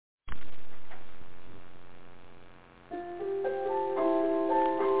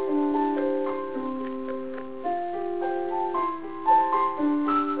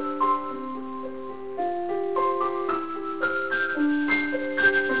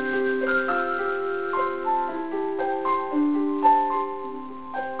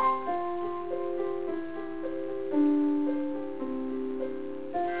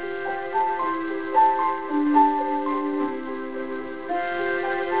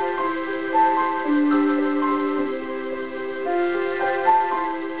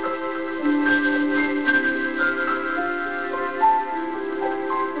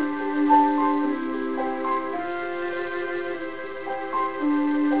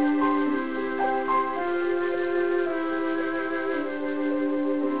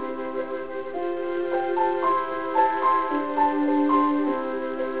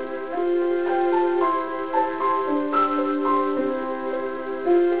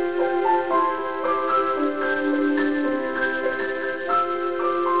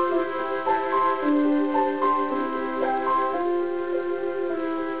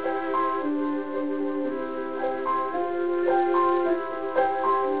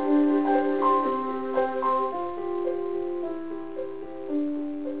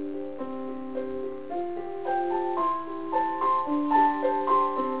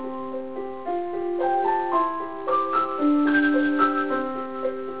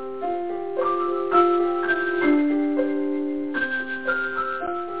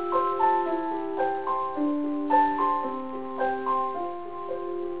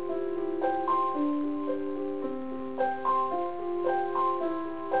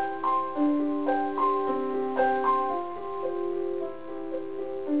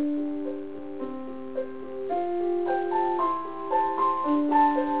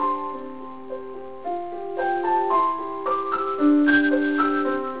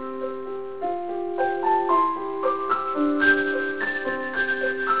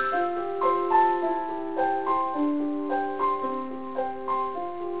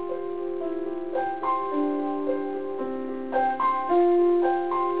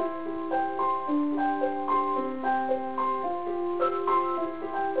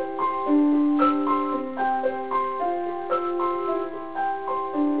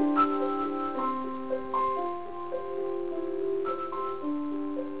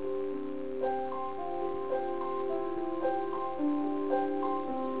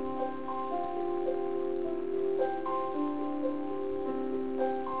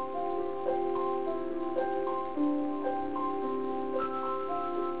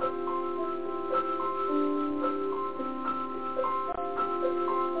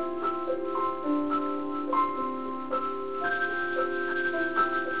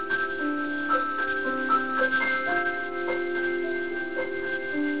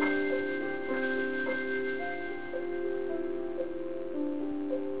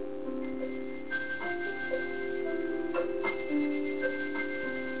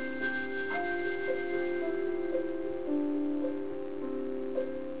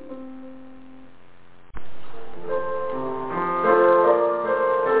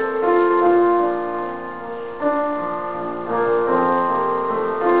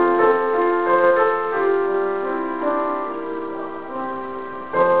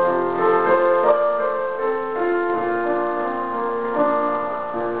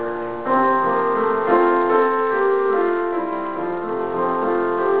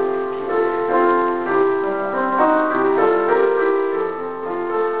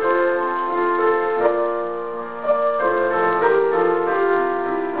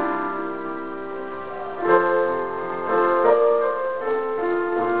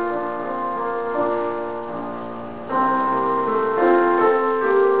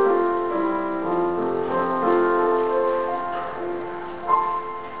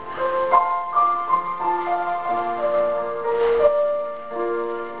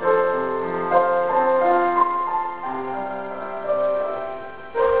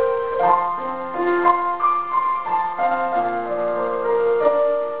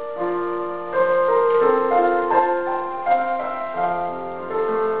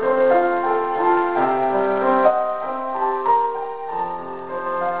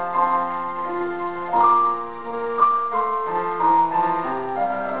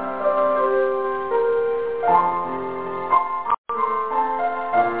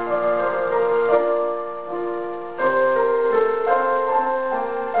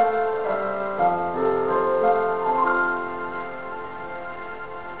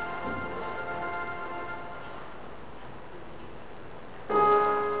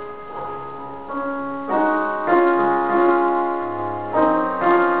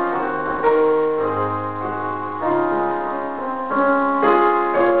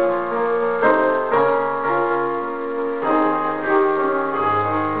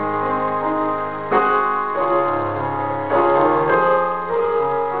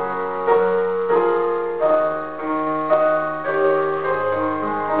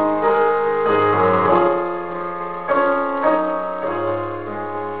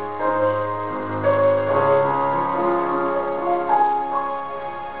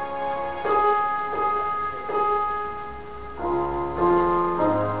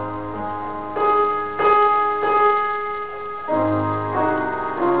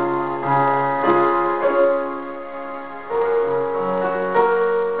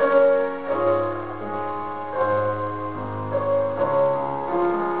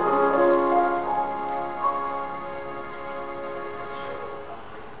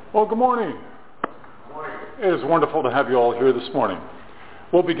Well, good morning. Good morning. It is wonderful to have you all here this morning.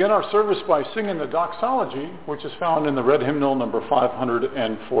 We'll begin our service by singing the doxology, which is found in the red hymnal number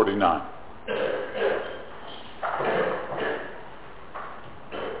 549.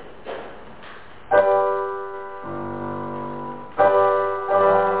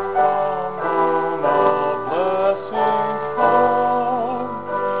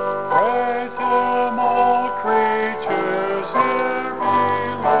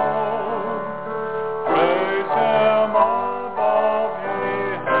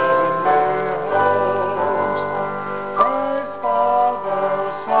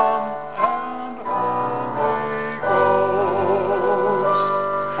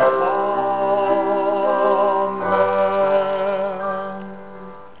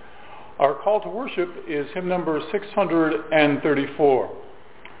 Is hymn number 634.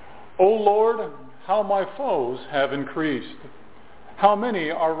 O Lord, how my foes have increased. How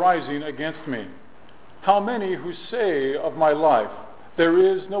many are rising against me. How many who say of my life, there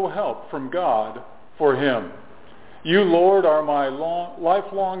is no help from God for him. You, Lord, are my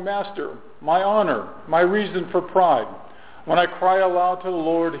lifelong master, my honor, my reason for pride. When I cry aloud to the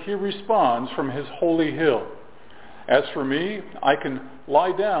Lord, he responds from his holy hill. As for me, I can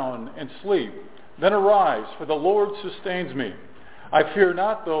lie down and sleep. Then arise, for the Lord sustains me. I fear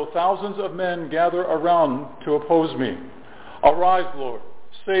not, though thousands of men gather around to oppose me. Arise, Lord,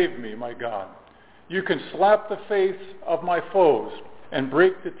 save me, my God. You can slap the face of my foes and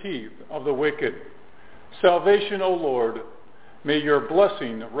break the teeth of the wicked. Salvation, O Lord, may your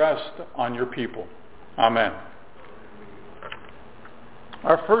blessing rest on your people. Amen.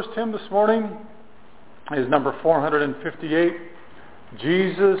 Our first hymn this morning is number 458.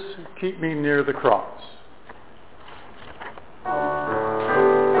 Jesus, keep me near the cross.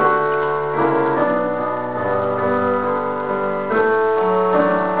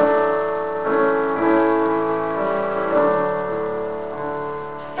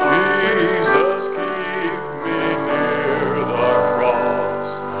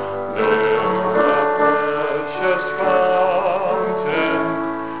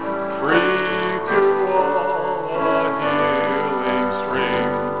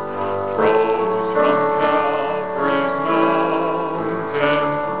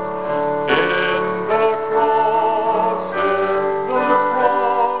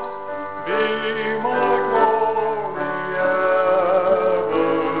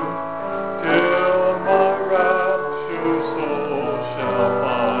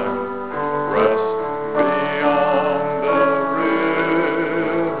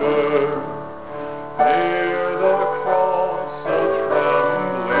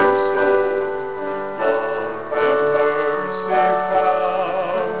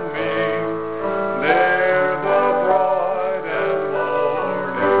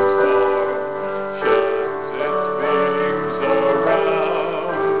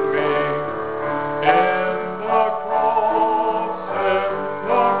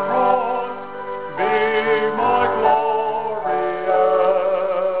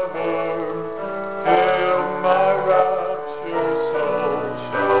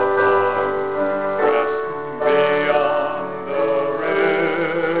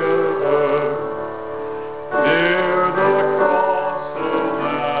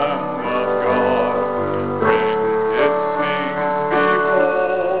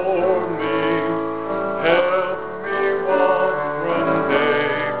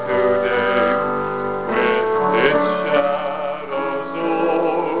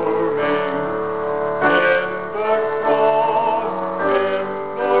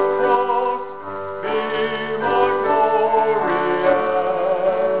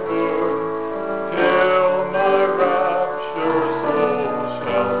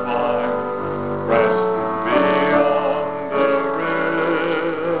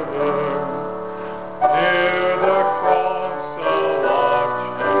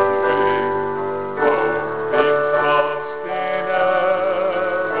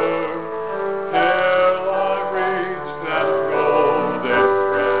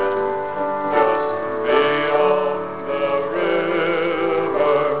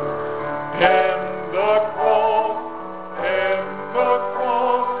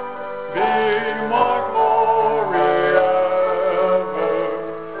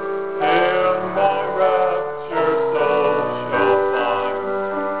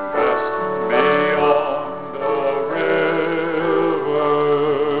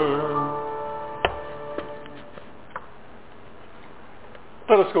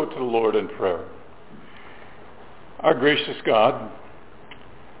 Let us go to the Lord in prayer. Our gracious God,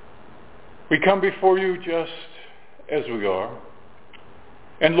 we come before you just as we are.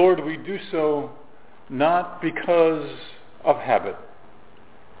 And Lord, we do so not because of habit,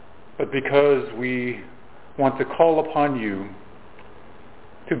 but because we want to call upon you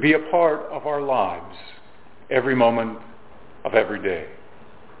to be a part of our lives every moment of every day.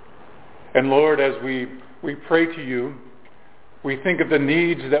 And Lord, as we pray to you, we think of the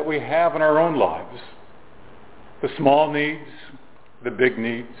needs that we have in our own lives, the small needs, the big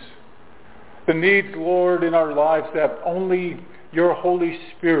needs, the needs, Lord, in our lives that only your Holy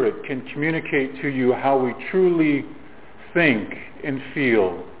Spirit can communicate to you how we truly think and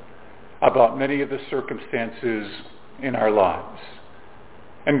feel about many of the circumstances in our lives.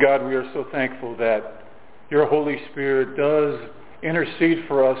 And God, we are so thankful that your Holy Spirit does intercede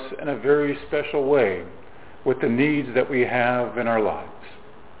for us in a very special way with the needs that we have in our lives.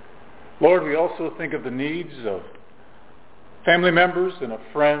 Lord, we also think of the needs of family members and of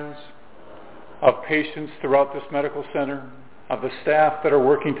friends, of patients throughout this medical center, of the staff that are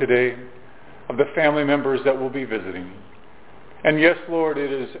working today, of the family members that will be visiting. And yes, Lord,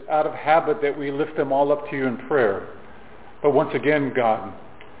 it is out of habit that we lift them all up to you in prayer. But once again, God,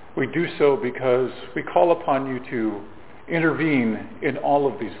 we do so because we call upon you to intervene in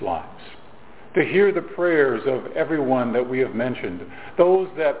all of these lives, to hear the prayers of everyone that we have mentioned, those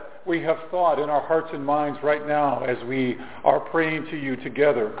that we have thought in our hearts and minds right now as we are praying to you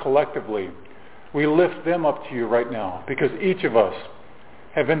together collectively. We lift them up to you right now because each of us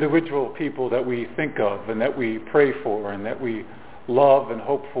have individual people that we think of and that we pray for and that we love and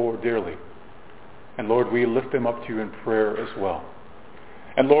hope for dearly. And Lord, we lift them up to you in prayer as well.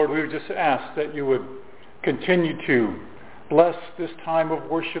 And Lord, we would just ask that you would continue to bless this time of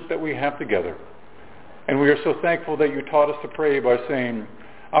worship that we have together. And we are so thankful that you taught us to pray by saying,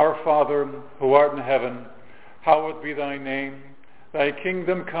 Our Father, who art in heaven, hallowed be thy name. Thy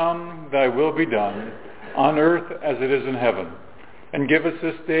kingdom come, thy will be done, on earth as it is in heaven. And give us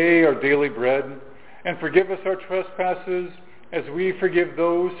this day our daily bread, and forgive us our trespasses, as we forgive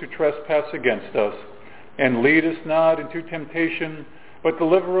those who trespass against us. And lead us not into temptation, but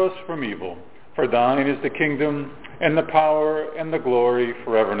deliver us from evil. For thine is the kingdom, and the power, and the glory,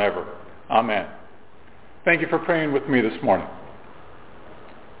 forever and ever. Amen. Thank you for praying with me this morning.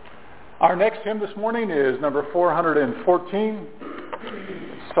 Our next hymn this morning is number 414,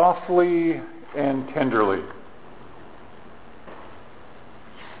 Softly and Tenderly.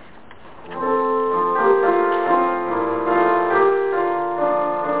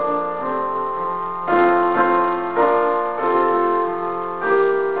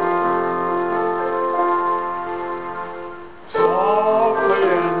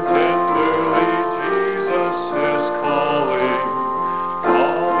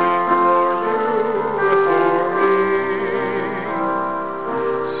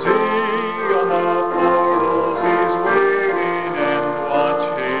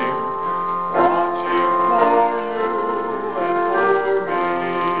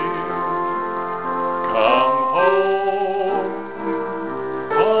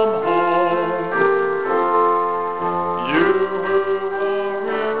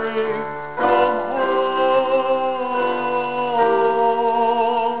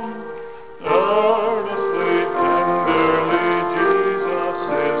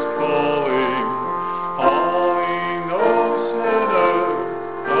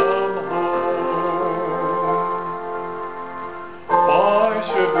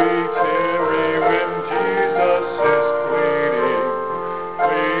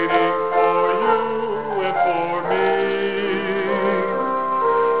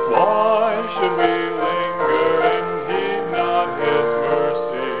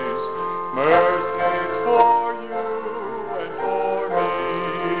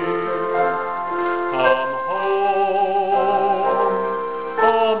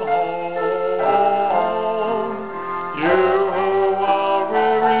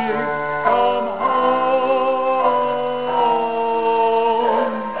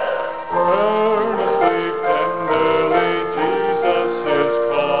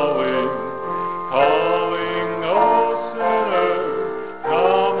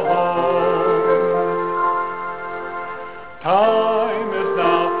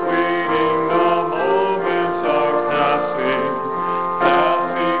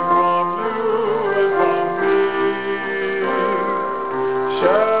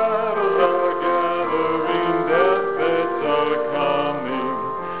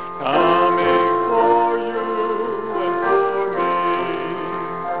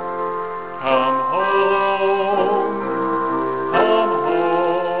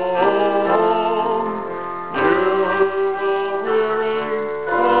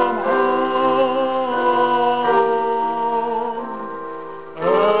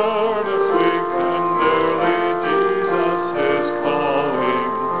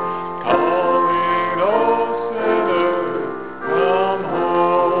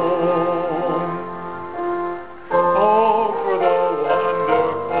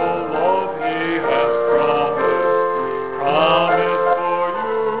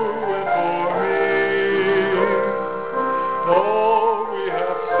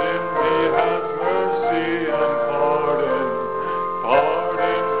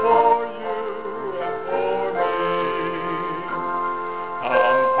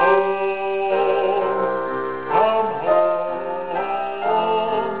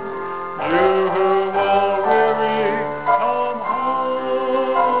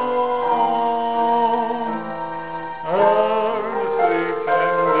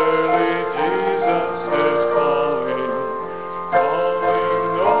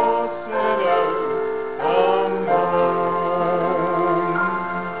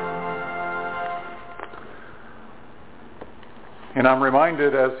 I'm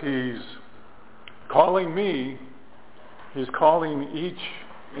reminded as he's calling me, he's calling each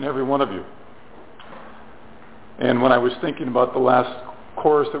and every one of you. And when I was thinking about the last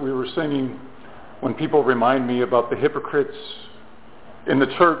chorus that we were singing, when people remind me about the hypocrites in the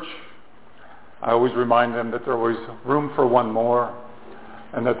church, I always remind them that there's always room for one more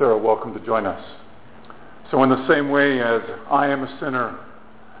and that they're welcome to join us. So in the same way as I am a sinner,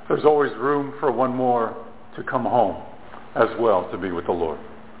 there's always room for one more to come home as well to be with the Lord.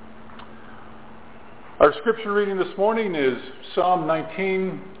 Our scripture reading this morning is Psalm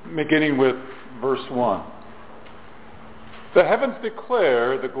 19, beginning with verse 1. The heavens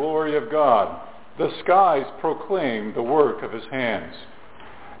declare the glory of God. The skies proclaim the work of his hands.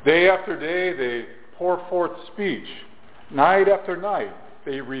 Day after day they pour forth speech. Night after night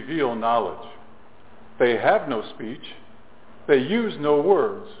they reveal knowledge. They have no speech. They use no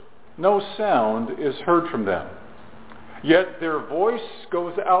words. No sound is heard from them. Yet their voice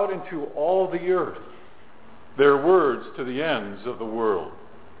goes out into all the earth, their words to the ends of the world.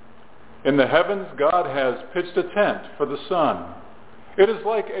 In the heavens God has pitched a tent for the sun. It is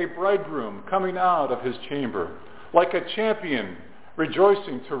like a bridegroom coming out of his chamber, like a champion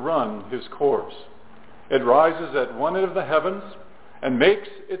rejoicing to run his course. It rises at one end of the heavens and makes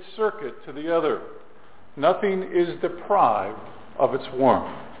its circuit to the other. Nothing is deprived of its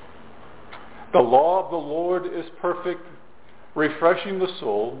warmth. The law of the Lord is perfect, refreshing the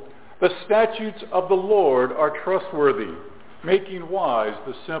soul. The statutes of the Lord are trustworthy, making wise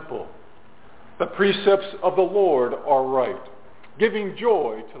the simple. The precepts of the Lord are right, giving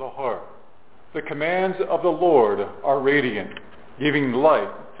joy to the heart. The commands of the Lord are radiant, giving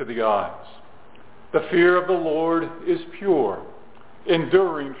light to the eyes. The fear of the Lord is pure,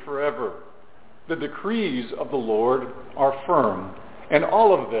 enduring forever. The decrees of the Lord are firm, and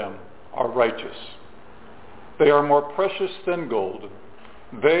all of them are righteous. They are more precious than gold,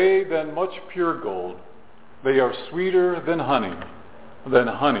 they than much pure gold. They are sweeter than honey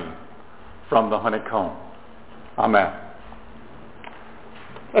from the honeycomb. Amen.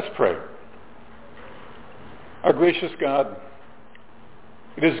 Let's pray. Our gracious God,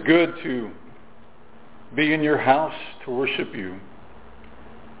 it is good to be in your house to worship you.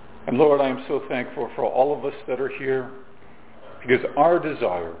 And Lord, I am so thankful for all of us that are here, because our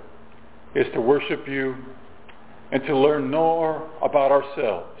desire is to worship you and to learn more about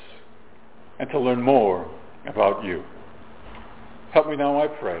ourselves and to learn more about you. Help me now, I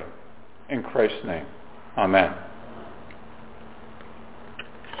pray. In Christ's name, amen.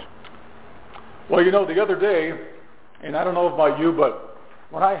 Well, the other day, and I don't know about you, but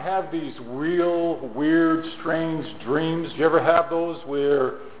when I have these real, weird, strange dreams, do you ever have those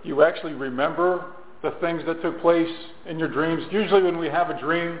where you actually remember the things that took place in your dreams? Usually when we have a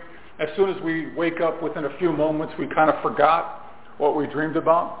dream, as soon as we wake up within a few moments, we kind of forgot what we dreamed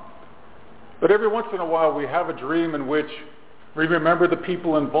about. But every once in a while, we have a dream in which we remember the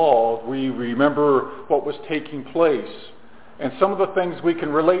people involved. We remember what was taking place. And some of the things we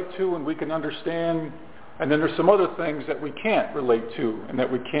can relate to and we can understand. And then there's some other things that we can't relate to and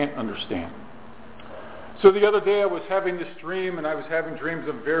that we can't understand. So the other day I was having this dream, and I was having dreams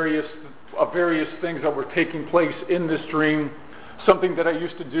of various things that were taking place in this dream. Something that I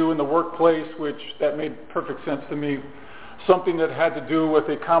used to do in the workplace, which that made perfect sense to me. Something that had to do with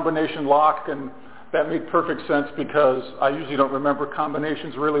a combination lock, and that made perfect sense because I usually don't remember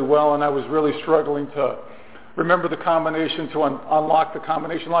combinations really well, and I was really struggling to remember the combination to unlock the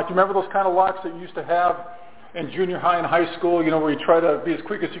combination lock. You remember those kind of locks that you used to have in junior high and high school, where you try to be as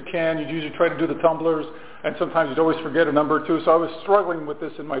quick as you can. You usually try to do the tumblers, and sometimes you'd always forget a number or two. So I was struggling with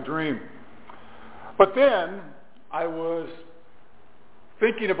this in my dream. But then I was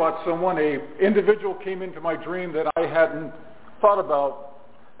thinking about someone, an individual came into my dream that I hadn't thought about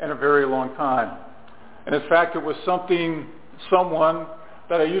in a very long time. And in fact, it was someone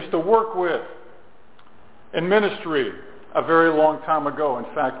that I used to work with in ministry a very long time ago. In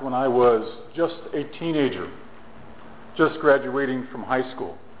fact, when I was just a teenager, just graduating from high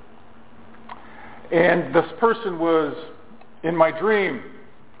school. And this person was in my dream.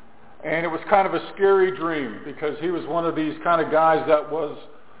 And it was kind of a scary dream because he was one of these kind of guys that was,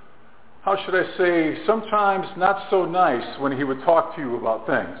 how should I say, sometimes not so nice when he would talk to you about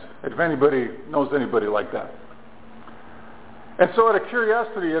things. If anybody knows anybody like that. And so out of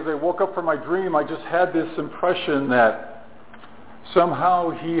curiosity, as I woke up from my dream, I just had this impression that somehow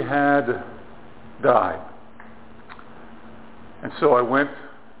he had died. And so I went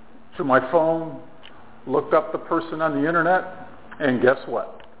to my phone, looked up the person on the internet, and guess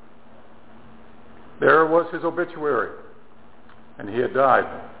what? There was his obituary, and he had died.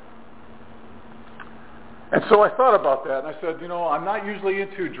 And so I thought about that, and I said, I'm not usually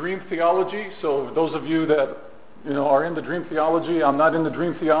into dream theology, so those of you that, are into dream theology, I'm not into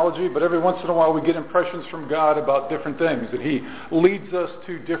dream theology, but every once in a while we get impressions from God about different things, and He leads us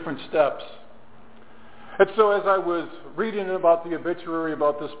to different steps. And so as I was reading about the obituary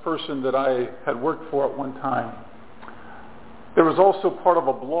about this person that I had worked for at one time, there was also part of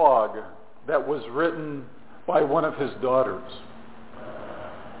a blog that was written by one of his daughters.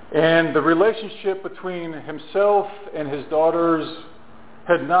 And the relationship between himself and his daughters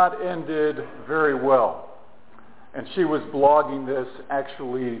had not ended very well. And she was blogging this,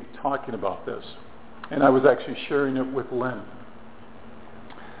 actually talking about this. And I was actually sharing it with Lynn.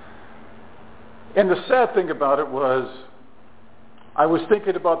 And the sad thing about it was, I was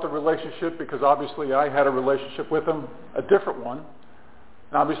thinking about the relationship because obviously I had a relationship with him, a different one.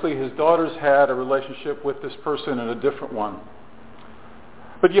 And obviously his daughters had a relationship with this person and a different one.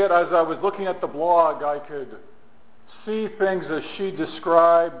 But yet as I was looking at the blog, I could see things as she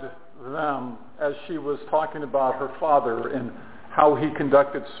described them as she was talking about her father and how he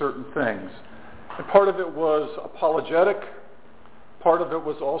conducted certain things. And part of it was apologetic. Part of it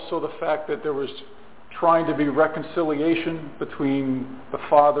was also the fact that there was trying to be reconciliation between the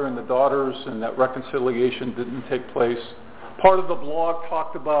father and the daughters, and that reconciliation didn't take place. Part of the blog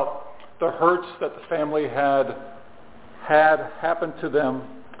talked about the hurts that the family had happened to them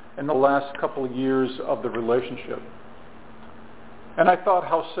in the last couple of years of the relationship. And I thought,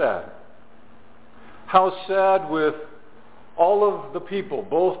 how sad. How sad with all of the people,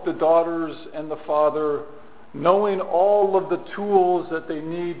 both the daughters and the father, knowing all of the tools that they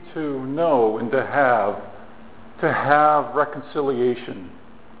need to know and to have reconciliation,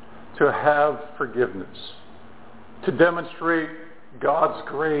 to have forgiveness, to demonstrate God's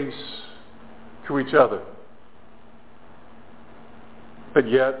grace to each other. But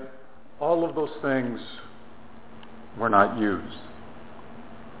yet, all of those things were not used.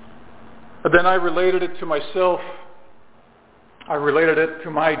 But then I related it to myself. I related it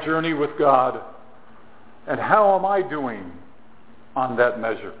to my journey with God. And how am I doing on that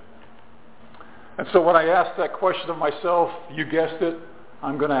measure? And so when I asked that question of myself, you guessed it,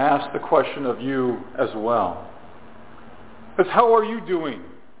 I'm going to ask the question of you as well. Because how are you doing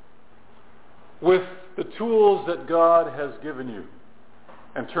with the tools that God has given you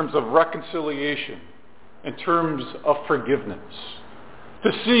in terms of reconciliation, in terms of forgiveness,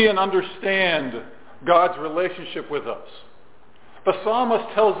 to see and understand God's relationship with us? The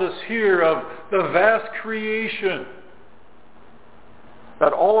psalmist tells us here of the vast creation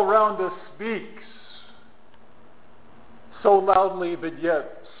that all around us speaks so loudly but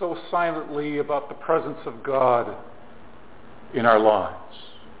yet so silently about the presence of God in our lives.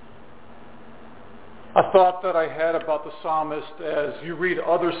 A thought that I had about the psalmist as you read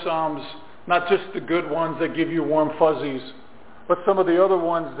other psalms, not just the good ones that give you warm fuzzies, but some of the other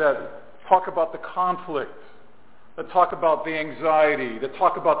ones that talk about the conflict, that talk about the anxiety, that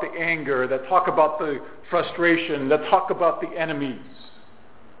talk about the anger, that talk about the frustration, that talk about the enemies,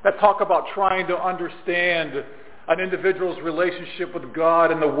 that talk about trying to understand an individual's relationship with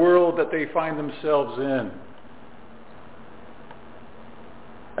God and the world that they find themselves in.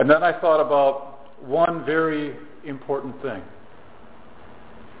 And then I thought about one very important thing.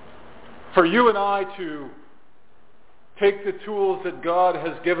 For you and I to take the tools that God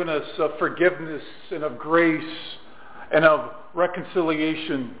has given us of forgiveness and of grace and of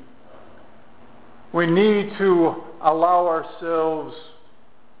reconciliation, we need to allow ourselves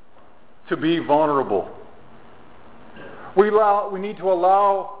to be vulnerable. We need to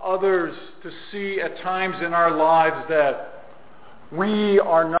allow others to see at times in our lives that we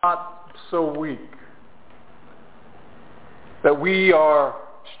are not so weak, that we are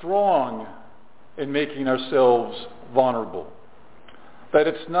strong in making ourselves vulnerable, that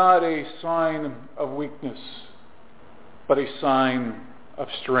it's not a sign of weakness, but a sign of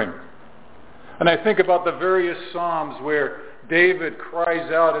strength. And I think about the various Psalms where David cries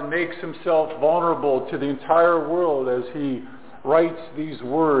out and makes himself vulnerable to the entire world as he writes these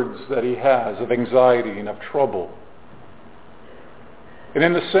words that he has of anxiety and of trouble. And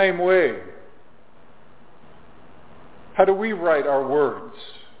in the same way, how do we write our words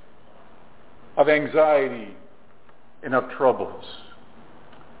of anxiety and of troubles?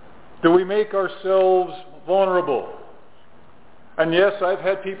 Do we make ourselves vulnerable? And yes, I've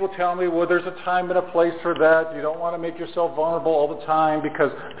had people tell me, well, there's a time and a place for that. You don't want to make yourself vulnerable all the time because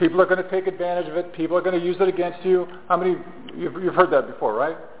people are going to take advantage of it. People are going to use it against you. How many, you've heard that before,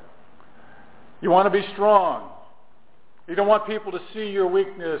 right? You want to be strong. You don't want people to see your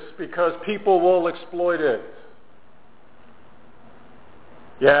weakness because people will exploit it.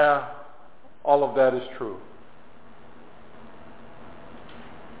 Yeah, all of that is true.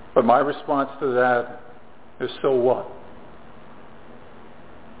 But my response to that is, so what?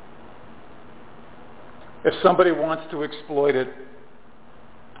 If somebody wants to exploit it,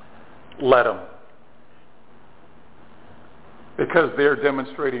 let them. Because they're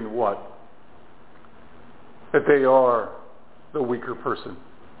demonstrating what? That they are the weaker person.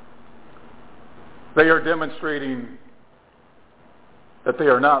 They are demonstrating that they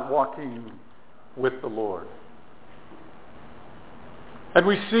are not walking with the Lord. And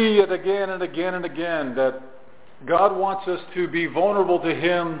we see it again and again and again that God wants us to be vulnerable to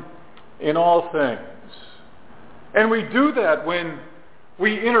Him in all things. And we do that when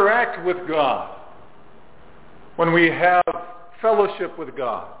we interact with God, when we have fellowship with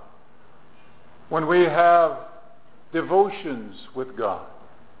God, when we have devotions with God.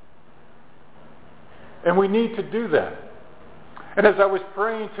 And we need to do that. And as I was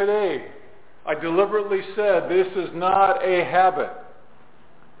praying today, I deliberately said this is not a habit.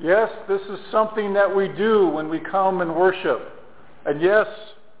 Yes, this is something that we do when we come and worship. And yes,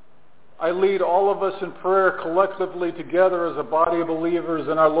 I lead all of us in prayer collectively together as a body of believers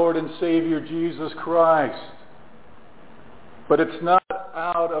in our Lord and Savior Jesus Christ. But it's not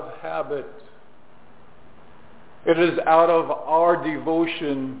out of habit. It is out of our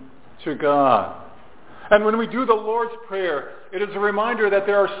devotion to God. And when we do the Lord's Prayer, it is a reminder that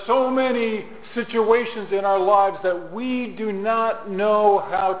there are so many situations in our lives that we do not know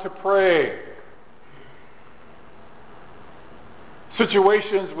how to pray.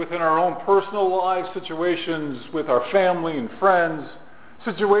 Situations within our own personal lives, situations with our family and friends,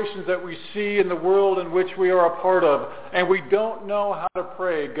 situations that we see in the world in which we are a part of, and we don't know how to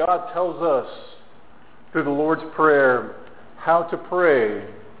pray. God tells us through the Lord's Prayer how to pray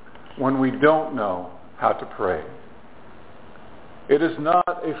when we don't know how to pray. It is not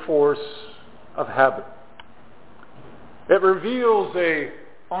a force of habit. It reveals a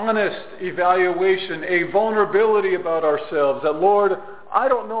honest evaluation, a vulnerability about ourselves that, Lord, I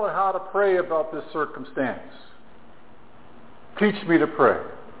don't know how to pray about this circumstance. Teach me to pray.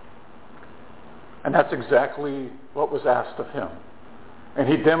 And that's exactly what was asked of him. And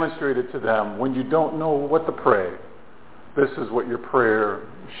he demonstrated to them, when you don't know what to pray, this is what your prayer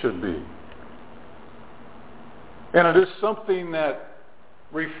should be. And it is something that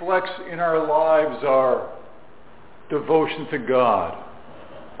reflects in our lives our devotion to God,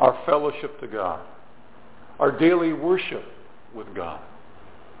 our fellowship to God, our daily worship with God.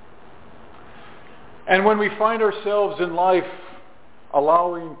 And when we find ourselves in life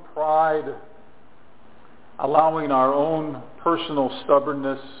allowing pride, allowing our own personal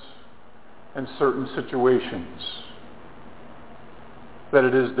stubbornness in certain situations, that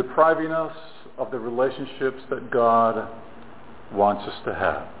it is depriving us of the relationships that God wants us to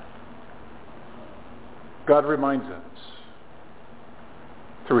have. God reminds us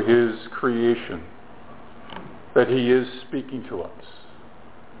through his creation that he is speaking to us.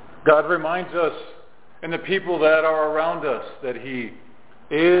 God reminds us in the people that are around us that he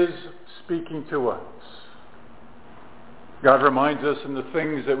is speaking to us. God reminds us in the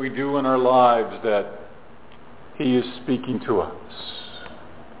things that we do in our lives that he is speaking to us.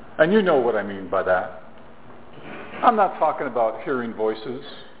 And you know what I mean by that. I'm not talking about hearing voices.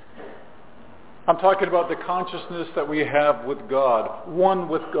 I'm talking about the consciousness that we have with God, one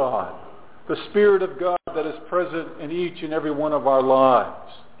with God, the Spirit of God that is present in each and every one of our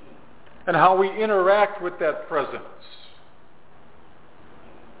lives, and how we interact with that presence.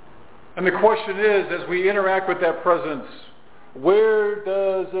 And the question is, as we interact with that presence, where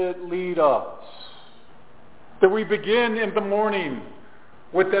does it lead us? Do we begin in the morning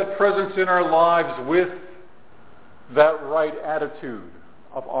with that presence in our lives, with that right attitude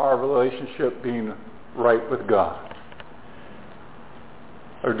of our relationship being right with God?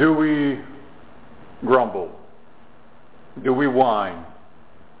 Or do we grumble? Do we whine?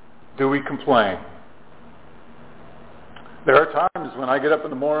 Do we complain? There are times when I get up in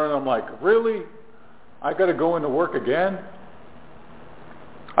the morning and I'm like, really? I got to go into work again?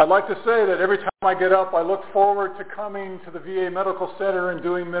 I'd like to say that every time I get up, I look forward to coming to the VA Medical Center and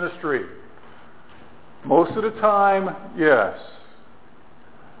doing ministry. Most of the time, yes.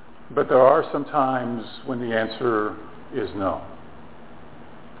 But there are some times when the answer is no.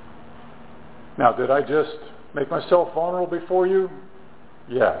 Now, did I just make myself vulnerable before you?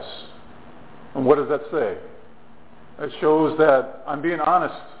 Yes. And what does that say? It shows that I'm being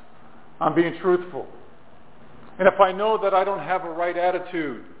honest. I'm being truthful. And if I know that I don't have a right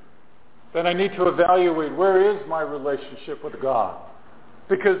attitude, then I need to evaluate, where is my relationship with God?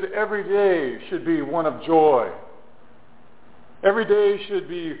 Because every day should be one of joy. Every day should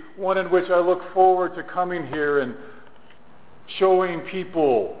be one in which I look forward to coming here and showing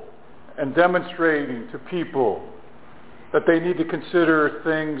people and demonstrating to people that they need to consider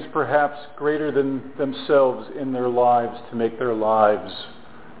things perhaps greater than themselves in their lives to make their lives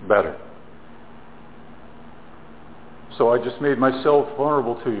better. So I just made myself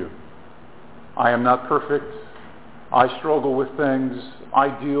vulnerable to you. I am not perfect. I struggle with things. I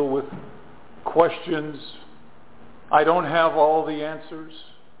deal with questions. I don't have all the answers.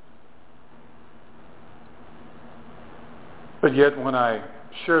 But yet when I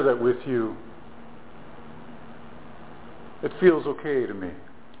share that with you, it feels okay to me.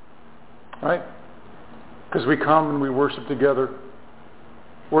 Right? Because we come and we worship together.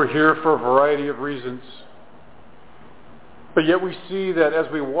 We're here for a variety of reasons. But yet we see that as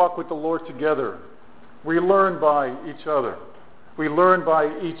we walk with the Lord together, we learn by each other. We learn by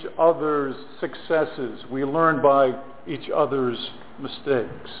each other's successes. We learn by each other's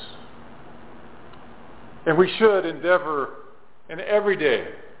mistakes. And we should endeavor in every day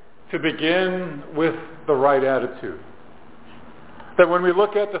to begin with the right attitude. That when we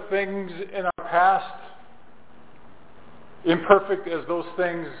look at the things in our past, imperfect as those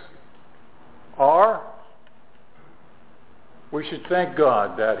things are, we should thank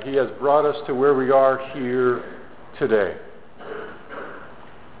God that He has brought us to where we are here today.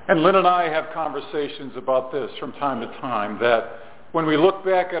 And Lynn and I have conversations about this from time to time, that when we look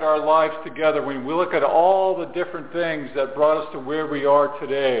back at our lives together, when we look at all the different things that brought us to where we are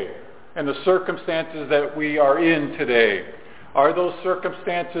today, and the circumstances that we are in today, are those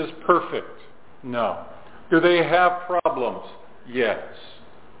circumstances perfect? No. Do they have problems? Yes.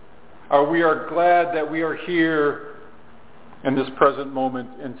 We are glad that we are here in this present moment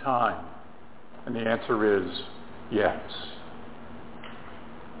in time? And the answer is yes.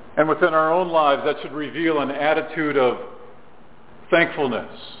 And within our own lives, that should reveal an attitude of thankfulness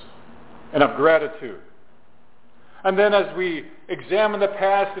and of gratitude. And then as we examine the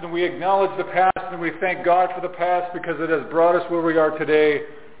past and we acknowledge the past and we thank God for the past because it has brought us where we are today,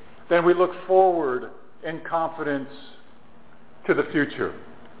 then we look forward in confidence to the future.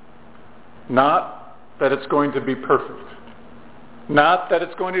 Not that it's going to be perfect. Not that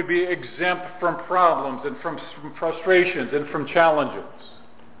it's going to be exempt from problems and from frustrations and from challenges.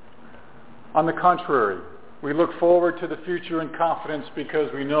 On the contrary, we look forward to the future in confidence because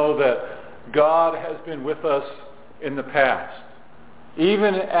we know that God has been with us in the past.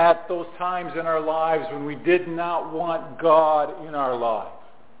 Even at those times in our lives when we did not want God in our life,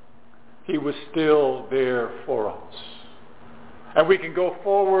 He was still there for us. And we can go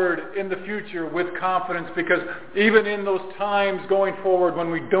forward in the future with confidence because even in those times going forward when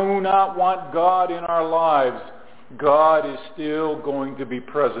we do not want God in our lives, God is still going to be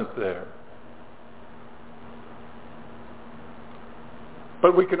present there.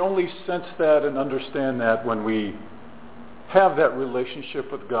 But we can only sense that and understand that when we have that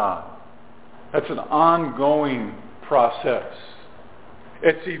relationship with God. That's an ongoing process.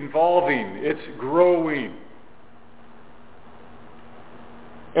 It's evolving. It's growing.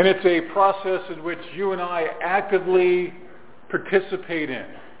 And it's a process in which you and I actively participate in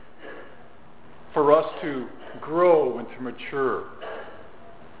for us to grow and to mature.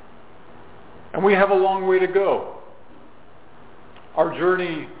 And we have a long way to go. Our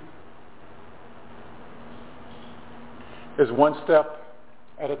journey is one step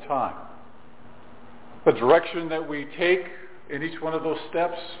at a time. The direction that we take in each one of those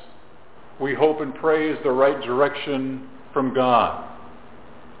steps, we hope and pray is the right direction from God.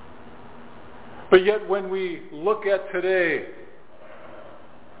 But yet when we look at today,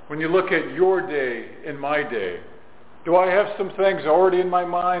 when you look at your day and my day, do I have some things already in my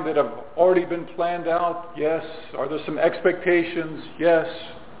mind that have already been planned out? Yes. Are there some expectations? Yes.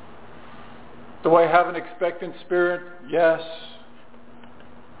 Do I have an expectant spirit? Yes.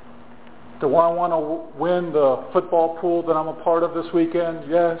 Do I want to win the football pool that I'm a part of this weekend?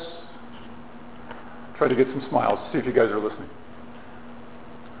 Yes. Try to get some smiles, see if you guys are listening.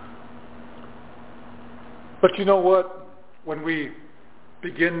 But you know what? When we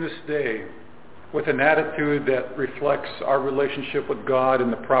begin this day with an attitude that reflects our relationship with God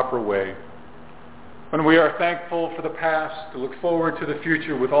in the proper way, when we are thankful for the past, to look forward to the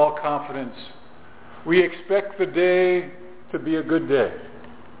future with all confidence, we expect the day to be a good day.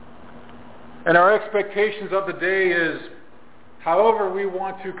 And our expectations of the day is however we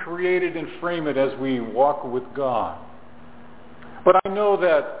want to create it and frame it as we walk with God. But I know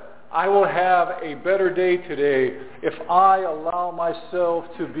that I will have a better day today if I allow myself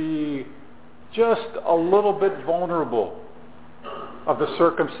to be just a little bit vulnerable of the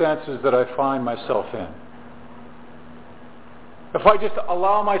circumstances that I find myself in. if I just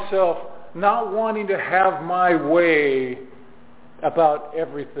allow myself not wanting to have my way about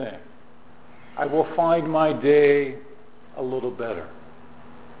everything, I will find my day a little better.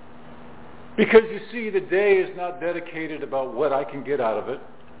 Because you see, the day is not dedicated about what I can get out of it.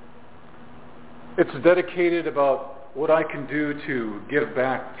 It's dedicated about what I can do to give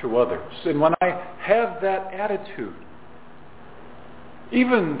back to others. And when I have that attitude,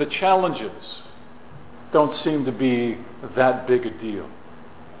 even the challenges don't seem to be that big a deal.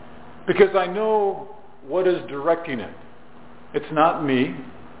 Because I know what is directing it. It's not me.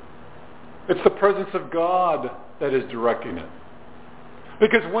 It's the presence of God that is directing it.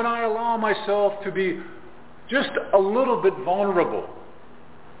 Because when I allow myself to be just a little bit vulnerable,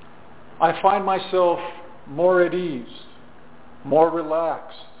 I find myself more at ease, more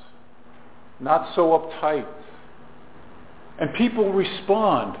relaxed, not so uptight. And people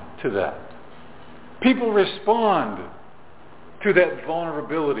respond to that. People respond to that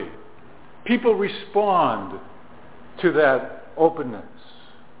vulnerability. People respond to that openness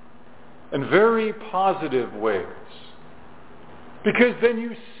in very positive ways. Because then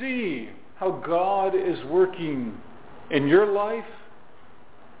you see how God is working in your life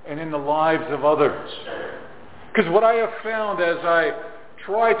and in the lives of others. Because what I have found as I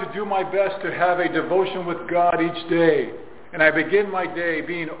try to do my best to have a devotion with God each day, and I begin my day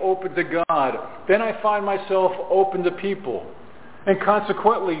being open to God, then I find myself open to people. And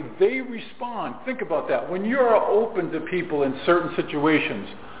consequently, they respond. Think about that. When you are open to people in certain situations,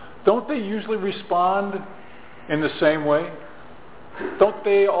 don't they usually respond in the same way? Don't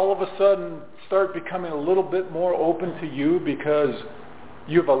they all of a sudden start becoming a little bit more open to you because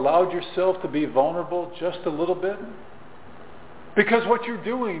you've allowed yourself to be vulnerable just a little bit? Because what you're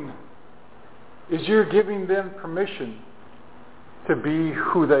doing is you're giving them permission to be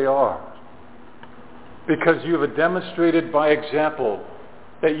who they are. Because you have demonstrated by example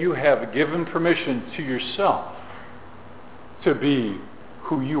that you have given permission to yourself to be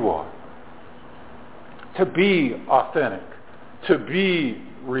who you are. To be authentic. To be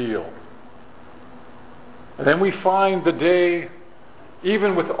real. And then we find the day,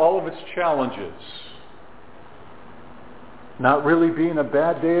 even with all of its challenges, not really being a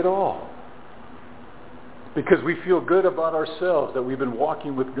bad day at all. Because we feel good about ourselves that we've been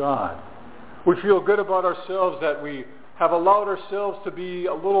walking with God. We feel good about ourselves that we have allowed ourselves to be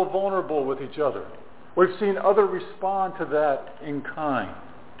a little vulnerable with each other. We've seen others respond to that in kind.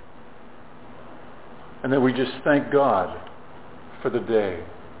 And then we just thank God for the day.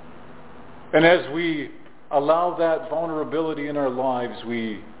 And as we allow that vulnerability in our lives,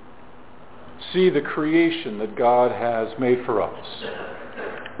 we see the creation that God has made for us.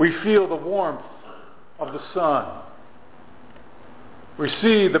 We feel the warmth of the sun. We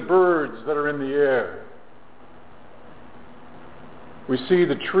see the birds that are in the air. We see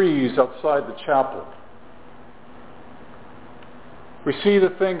the trees outside the chapel. We see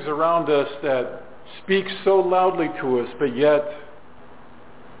the things around us that speak so loudly to us, but yet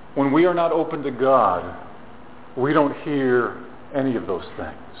when we are not open to God, we don't hear any of those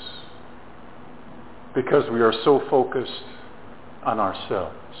things because we are so focused on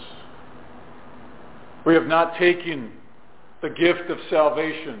ourselves. We have not taken the gift of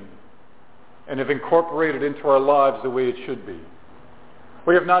salvation and have incorporated into our lives the way it should be.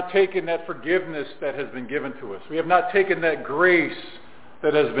 We have not taken that forgiveness that has been given to us. We have not taken that grace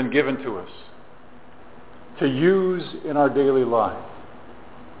that has been given to us to use in our daily life,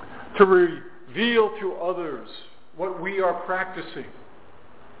 to reveal to others what we are practicing,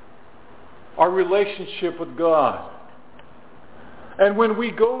 our relationship with God. And when we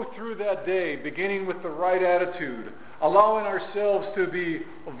go through that day, beginning with the right attitude, allowing ourselves to be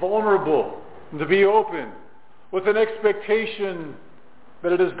vulnerable, to be open, with an expectation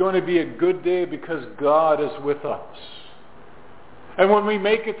that it is going to be a good day because God is with us. And when we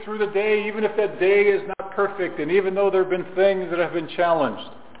make it through the day, even if that day is not perfect, and even though there have been things that have been challenged,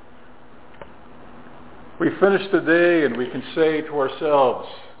 we finish the day and we can say to ourselves,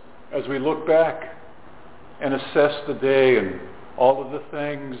 as we look back and assess the day and all of the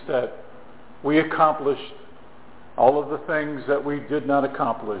things that we accomplished, all of the things that we did not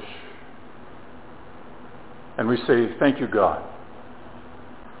accomplish, and we say, thank you, God,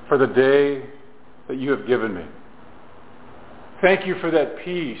 for the day that you have given me. Thank you for that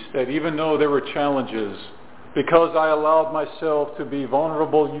peace that even though there were challenges, because I allowed myself to be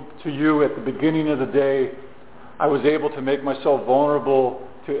vulnerable to you at the beginning of the day, I was able to make myself vulnerable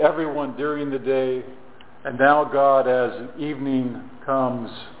to everyone during the day. And now, God, as evening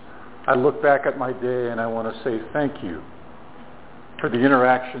comes, I look back at my day and I want to say thank you for the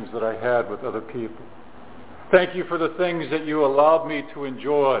interactions that I had with other people. Thank you for the things that you allowed me to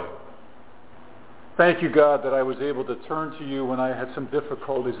enjoy. Thank you, God, that I was able to turn to you when I had some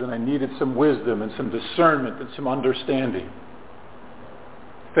difficulties and I needed some wisdom and some discernment and some understanding.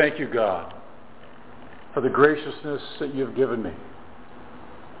 Thank you, God, for the graciousness that you have given me.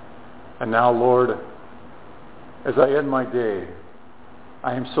 And now, Lord, as I end my day,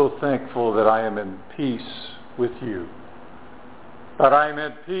 I am so thankful that I am in peace with you, that I am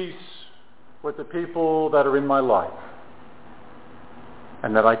at peace with the people that are in my life,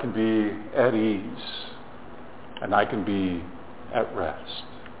 and that I can be at ease and I can be at rest.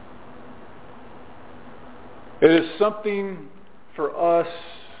 It is something for us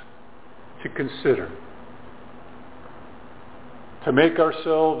to consider, to make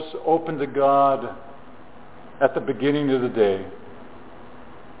ourselves open to God at the beginning of the day,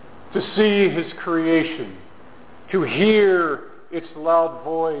 to see his creation, to hear its loud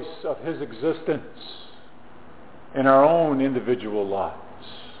voice of his existence in our own individual lives.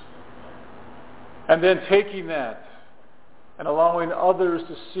 And then taking that and allowing others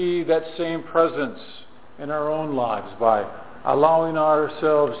to see that same presence in our own lives by allowing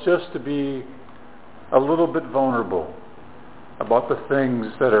ourselves just to be a little bit vulnerable about the things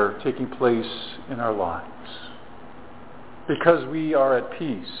that are taking place in our lives. Because we are at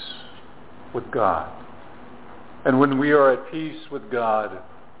peace with God. And when we are at peace with God,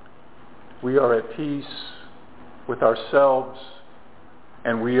 we are at peace with ourselves,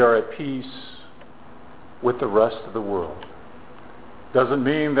 and we are at peace with the rest of the world. Doesn't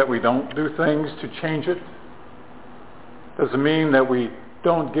mean that we don't do things to change it. Doesn't mean that we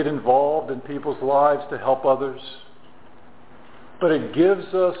don't get involved in people's lives to help others. But it gives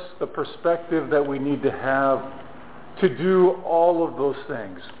us the perspective that we need to have to do all of those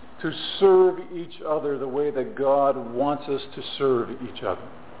things, to serve each other the way that God wants us to serve each other,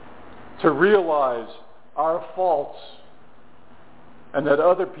 to realize our faults and that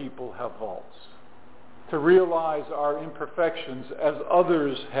other people have faults, to realize our imperfections as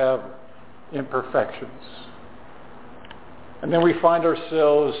others have imperfections. And then we find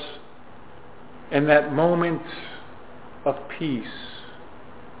ourselves in that moment of peace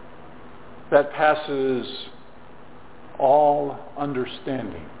that passes all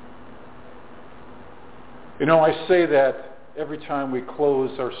understanding. You know, I say that every time we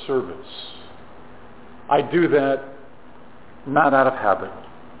close our service. I do that not out of habit.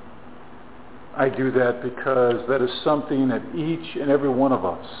 I do that because that is something that each and every one of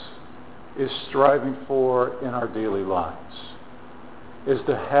us is striving for in our daily lives, is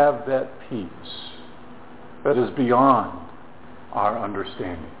to have that peace that is beyond our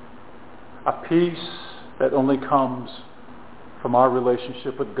understanding. A peace that only comes from our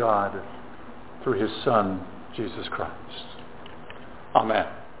relationship with God through his Son, Jesus Christ. Amen.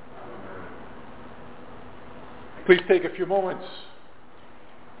 Please take a few moments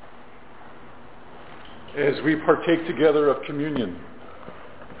as we partake together of communion,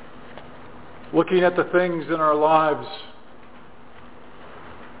 looking at the things in our lives,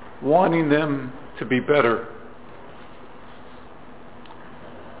 wanting them to be better.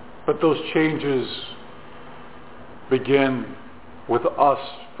 But those changes begin with us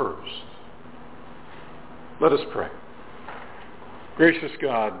first. Let us pray. Gracious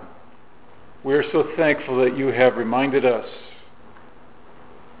God, we are so thankful that you have reminded us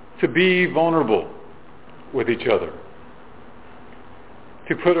to be vulnerable with each other,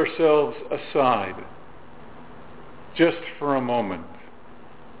 to put ourselves aside just for a moment,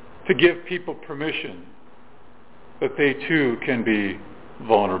 to give people permission that they too can be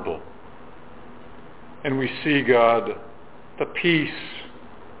vulnerable. And we see, God, the peace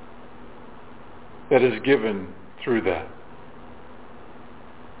that is given through that.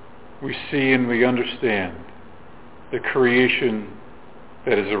 We see and we understand the creation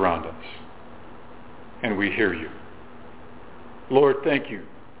that is around us. And we hear you. Lord, thank you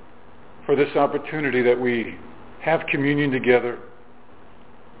for this opportunity that we have communion together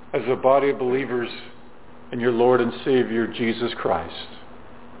as a body of believers in your Lord and Savior, Jesus Christ.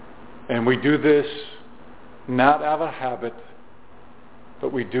 And we do this not out of habit,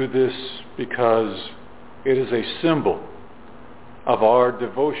 but we do this because it is a symbol of our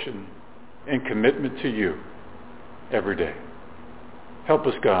devotion and commitment to you every day. Help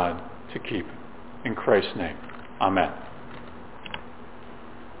us, God, to keep it. In Christ's name, amen.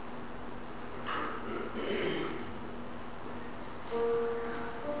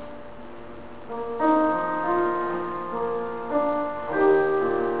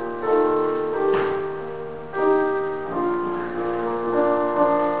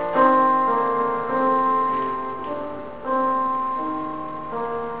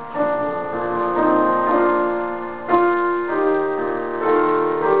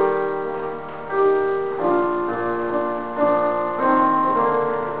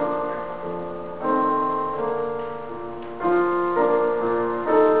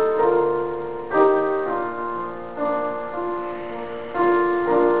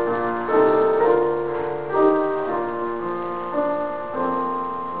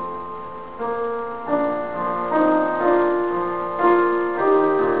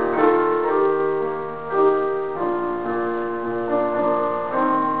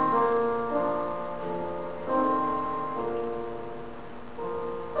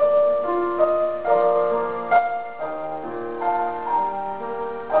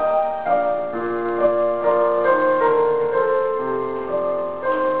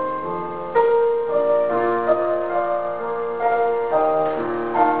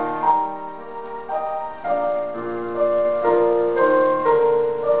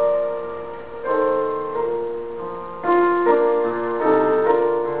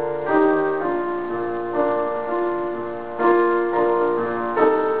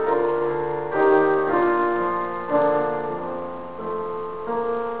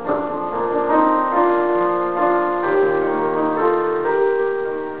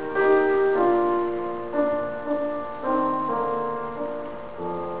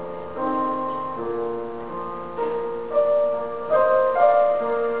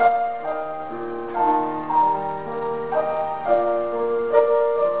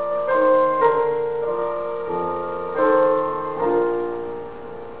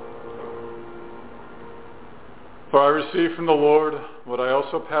 For I received from the Lord what I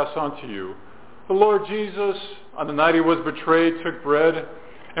also pass on to you. The Lord Jesus, on the night he was betrayed, took bread,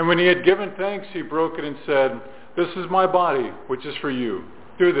 and when he had given thanks, he broke it and said, "This is my body, which is for you.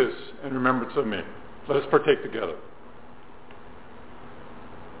 Do this in remembrance of me." Let us partake together.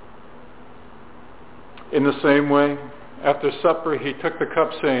 In the same way, after supper, he took the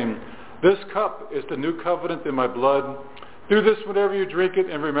cup, saying, "This cup is the new covenant in my blood. Do this whenever you drink it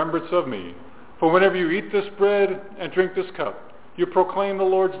in remembrance of me. For whenever you eat this bread and drink this cup, you proclaim the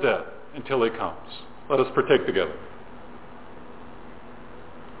Lord's death until he comes." Let us partake together.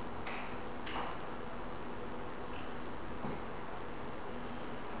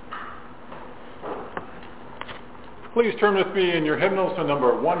 Please turn with me in your hymnals to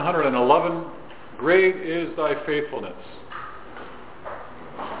number 111, "Great is Thy Faithfulness."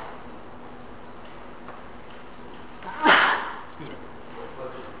 Excuse me.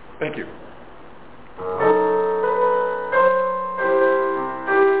 Thank you.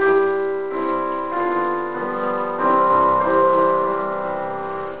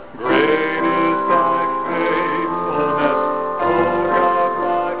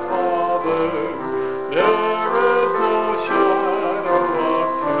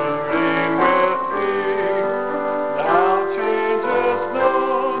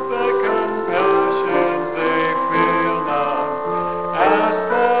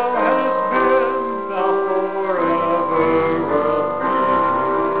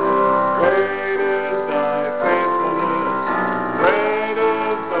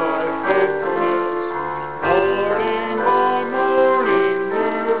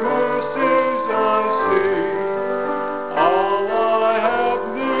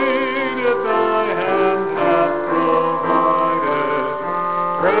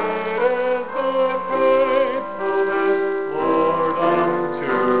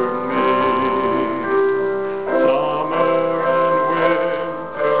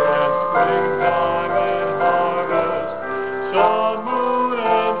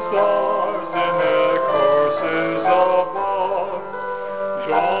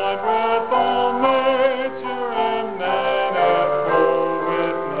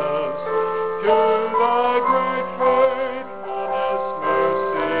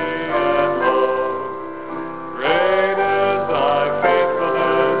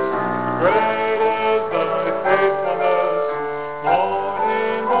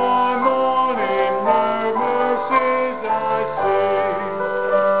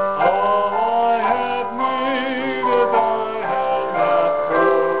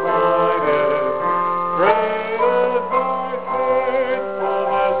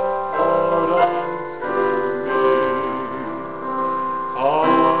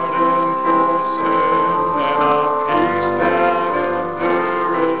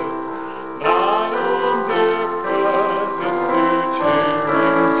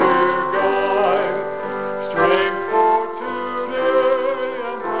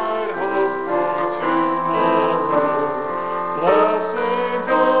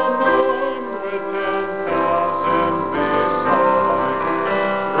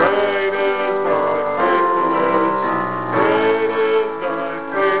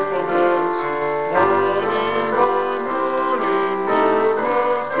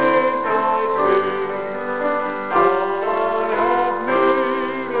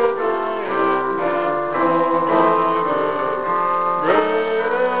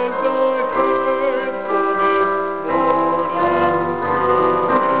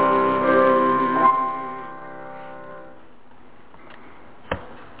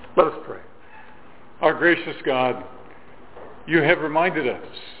 Let us pray. Our gracious God, you have reminded us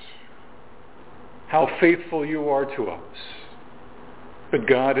how faithful you are to us. But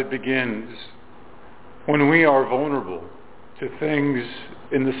God, it begins when we are vulnerable to things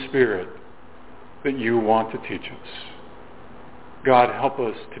in the Spirit that you want to teach us. God, help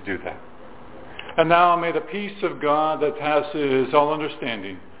us to do that. And now may the peace of God that passes all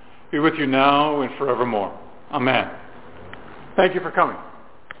understanding be with you now and forevermore. Amen. Thank you for coming.